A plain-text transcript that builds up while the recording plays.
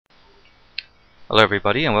Hello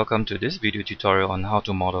everybody and welcome to this video tutorial on how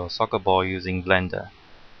to model a soccer ball using Blender.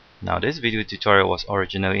 Now this video tutorial was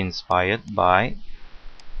originally inspired by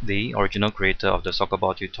the original creator of the soccer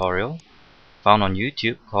ball tutorial found on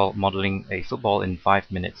YouTube called Modeling a Football in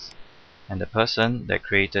 5 Minutes. And the person that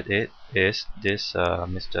created it is this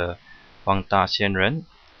Mr. Wang Da Xianren,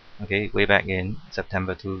 okay, way back in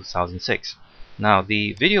September 2006. Now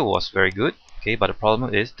the video was very good, okay, but the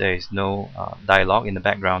problem is there is no dialogue in the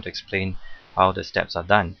background to explain how the steps are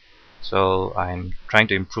done. So I'm trying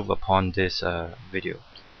to improve upon this video.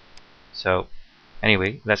 So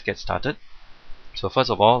anyway, let's get started. So first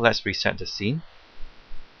of all, let's reset the scene.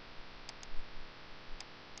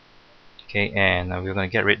 Okay, and we're going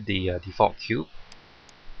to get rid of the default cube.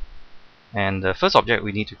 And the first object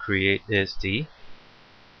we need to create is the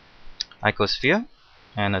icosphere,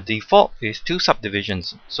 and the default is 2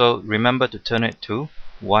 subdivisions. So remember to turn it to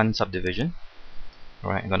 1 subdivision.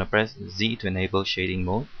 Alright, I'm going to press Z to enable shading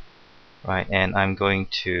mode. Right, and I'm going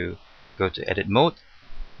to go to edit mode.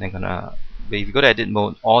 Then if you go to edit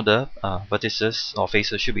mode, all the vertices or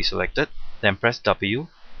faces should be selected. Then press W,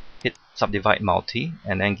 hit subdivide multi,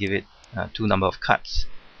 and then give it 2 number of cuts.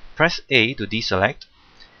 Press A to deselect,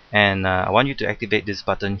 and I want you to activate this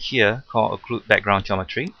button here called occlude background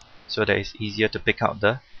geometry, so that it's easier to pick out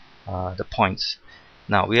the points.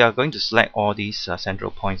 Now we are going to select all these central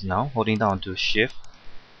points now, holding down to Shift.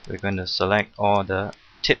 We're going to select all the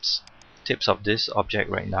tips of this object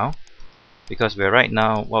right now, because what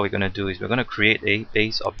we're going to do is we're going to create a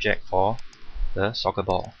base object for the soccer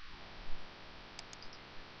ball.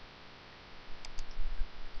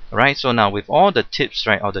 Alright, so now with all the tips,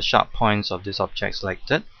 right, or the sharp points of this object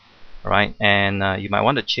selected, right, and you might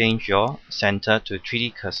want to change your center to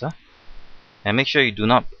 3D cursor, and make sure you do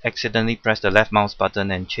not accidentally press the left mouse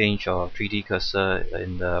button and change your 3D cursor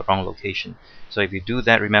in the wrong location. So if you do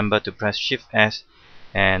that, remember to press Shift S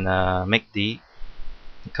and make the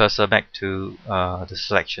cursor back to the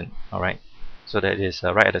selection. Alright, so that it is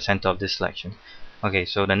right at the center of this selection. Okay,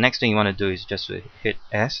 so the next thing you want to do is just to hit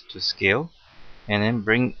S to scale, and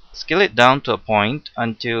then scale it down to a point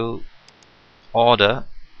until all the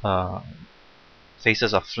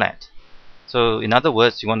faces are flat. So in other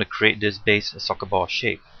words, you want to create this base soccer ball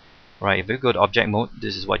shape. Right, if you go to object mode,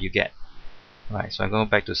 this is what you get. Right, so I'm going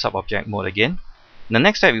back to sub-object mode again. The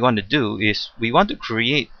next step we want to do is we want to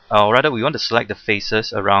create, or rather we want to select the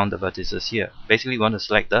faces around the vertices here. Basically we want to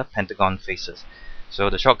select the pentagon faces. So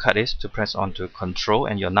the shortcut is to press onto Control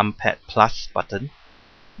and your numpad plus button.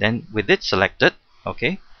 Then with it selected,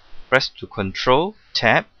 okay, press to Control,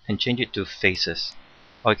 Tab, and change it to faces.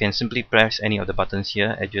 Or you can simply press any of the buttons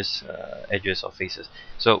here, edges or faces.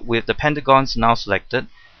 So with the pentagons now selected,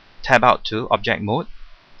 tab out to object mode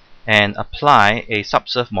and apply a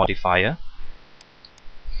subsurf modifier,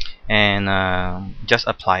 and just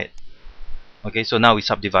apply it. Okay, so now we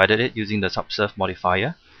subdivided it using the subsurf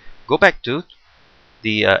modifier. Go back to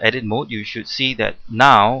the edit mode. You should see that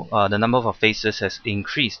now the number of faces has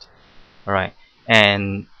increased. Alright,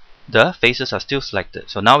 and the faces are still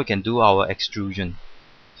selected. So now we can do our extrusion.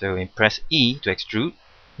 So we press E to extrude.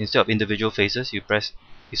 Instead of individual faces, you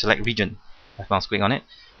select region. Left mouse click on it.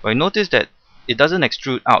 But you notice that it doesn't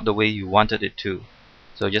extrude out the way you wanted it to.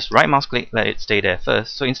 So just right mouse click, let it stay there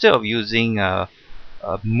first. So instead of using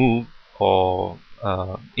move or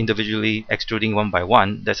individually extruding one by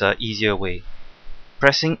one, there's an easier way.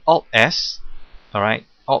 Pressing Alt S, alright,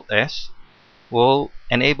 Alt S will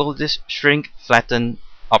enable this shrink flatten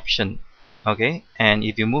option. Okay, and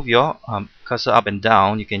if you move your cursor up and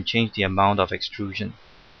down, you can change the amount of extrusion.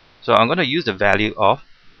 So I'm going to use the value of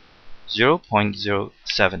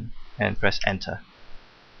 0.07 and press enter.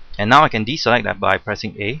 And now I can deselect that by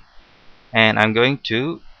pressing A, and I'm going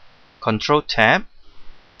to Control Tab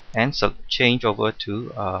and change over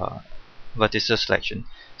to vertices selection.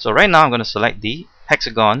 So right now I'm going to select the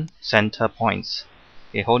hexagon center points.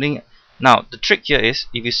 Okay, now the trick here is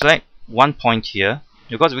if you select one point here,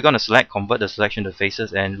 because we're going to convert the selection to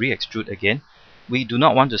faces and re-extrude again, we do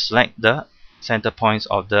not want to select the center points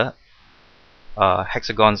of the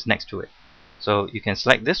hexagons next to it. So you can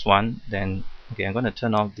select this one, then okay, I'm going to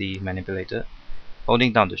turn off the manipulator.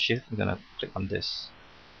 Holding down the Shift, I'm going to click on this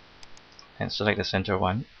and select the center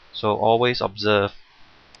one. So always observe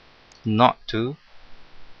not to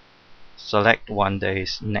select one that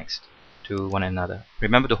is next to one another.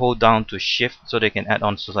 Remember to hold down to Shift so they can add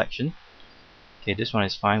on selection. Okay, this one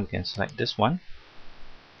is fine. We can select this one.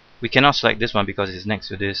 We cannot select this one because it's next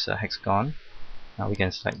to this hexagon. Now we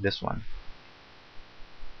can select this one.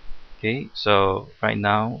 Okay, so right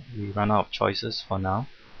now we run out of choices for now.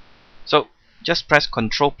 So just press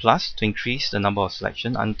Ctrl plus to increase the number of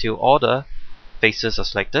selection until all the faces are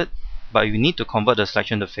selected, but you need to convert the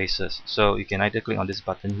selection to faces. So you can either click on this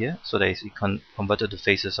button here, so that it's converted to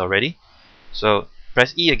faces already. So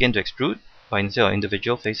press E again to extrude, but instead of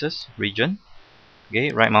individual faces, region.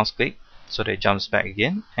 Okay, right mouse click, so that it jumps back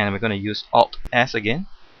again, and we're going to use Alt S again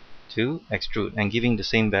to extrude, and giving the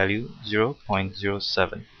same value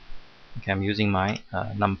 0.07. Okay, I'm using my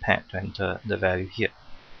numpad to enter the value here.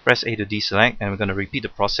 Press A to deselect, and we're going to repeat the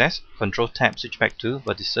process. Control Tab, switch back to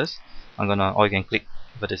vertices. Or you can click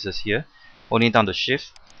vertices here. Holding down the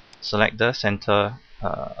Shift, select the center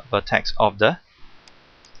vertex of the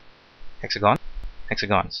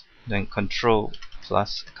hexagons. Then Control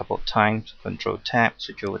plus a couple of times. Control Tab,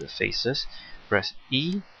 switch over the faces. Press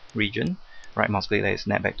E, region. Right mouse click, let it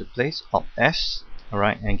snap back to place. Alt S.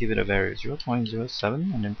 Alright, and give it a value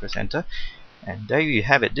 0.07, and then press enter. And there you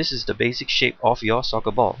have it. This is the basic shape of your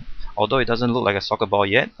soccer ball. Although it doesn't look like a soccer ball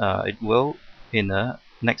yet, it will in a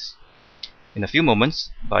few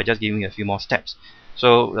moments by just giving a few more steps.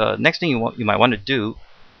 So next thing you might want to do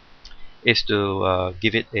is to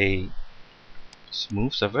give it a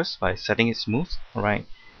smooth surface by setting it smooth. Alright,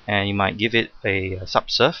 and you might give it a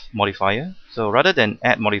subsurf modifier. So rather than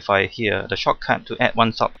add modifier here, the shortcut to add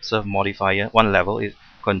one subsurf modifier, one level, is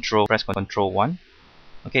press Control 1.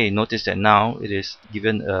 Okay, notice that now it is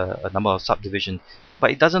given a number of subdivisions,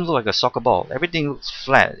 but it doesn't look like a soccer ball. Everything looks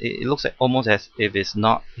flat. It looks like almost as if it's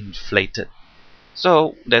not inflated.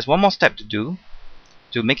 So there's one more step to do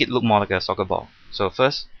to make it look more like a soccer ball. So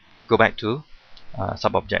first, go back to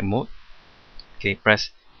sub-object mode. Okay,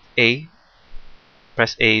 press A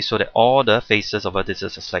so that all the faces of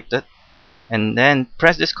vertices are selected, and then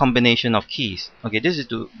press this combination of keys. Okay, this is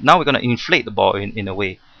now we're going to inflate the ball in a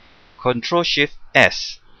way. Control Shift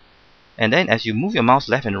S, and then as you move your mouse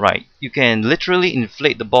left and right, you can literally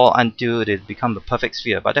inflate the ball until it becomes a perfect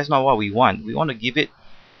sphere. But that's not what we want. We want to give it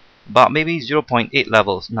about maybe 0.8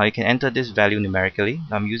 levels. Now you can enter this value numerically.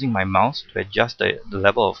 I'm using my mouse to adjust the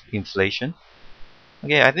level of inflation.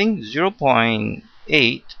 Okay, I think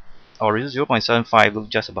 0.8 or 0.75 look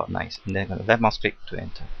just about nice. And then left mouse click to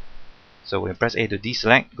enter. So when you press A to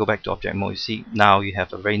deselect, go back to object mode, you see now you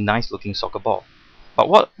have a very nice looking soccer ball. But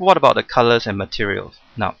what about the colors and materials?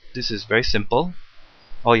 Now this is very simple.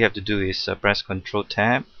 All you have to do is press Control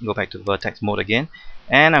Tab, go back to vertex mode again,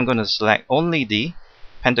 and I'm going to select only the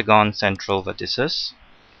pentagon central vertices,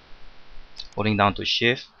 holding down to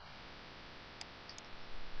Shift.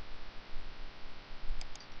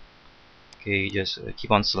 Okay, just keep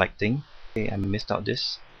on selecting. Okay, I missed out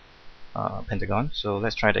this pentagon, so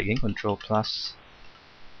let's try that again. Control plus,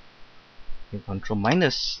 Control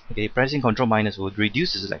minus. Okay, pressing Control minus would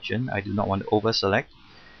reduce the selection. I do not want to over select,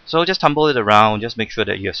 so just tumble it around. Just make sure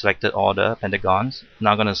that you have selected all the pentagons.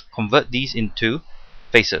 Now I'm going to convert these into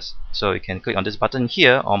faces, so you can click on this button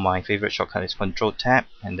here, or my favorite shortcut is Control Tab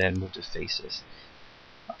and then move to faces.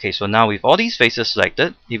 Okay, so now with all these faces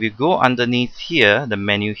selected, if you go underneath here, the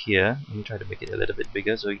menu here, let me try to make it a little bit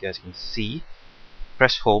bigger so you guys can see.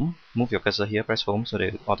 Press home, move your cursor here, press home so they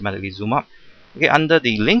will automatically zoom up. Okay, under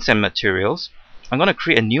the links and materials, I'm going to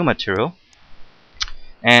create a new material,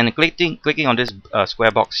 and clicking on this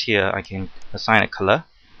square box here, I can assign a color.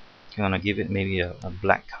 I'm going to give it maybe a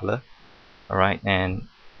black color. Alright, and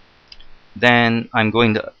then I'm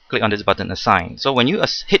going to click on this button, assign. So when you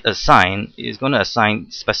hit assign, it's going to assign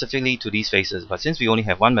specifically to these faces, but since we only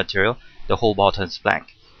have one material, the whole ball turns black.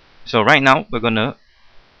 So right now we're going to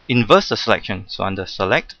inverse the selection. So under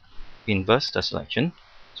select, inverse the selection.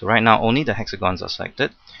 So right now only the hexagons are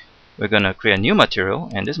selected. We're going to create a new material,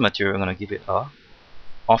 and this material I'm going to give it a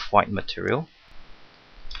off-white material,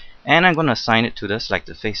 and I'm going to assign it to the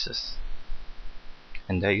selected faces.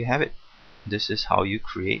 And there you have it. This is how you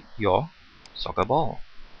create your soccer ball.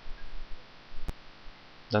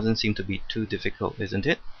 Doesn't seem to be too difficult, isn't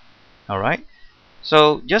it? Alright,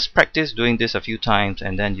 so just practice doing this a few times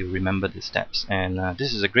and then you remember the steps. And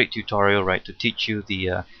this is a great tutorial, right, to teach you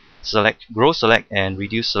the grow, select and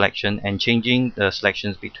reduce selection, and changing the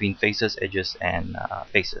selections between faces, edges and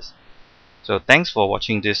faces. So thanks for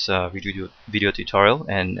watching this video tutorial,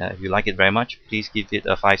 and if you like it very much, please give it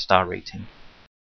a 5-star rating.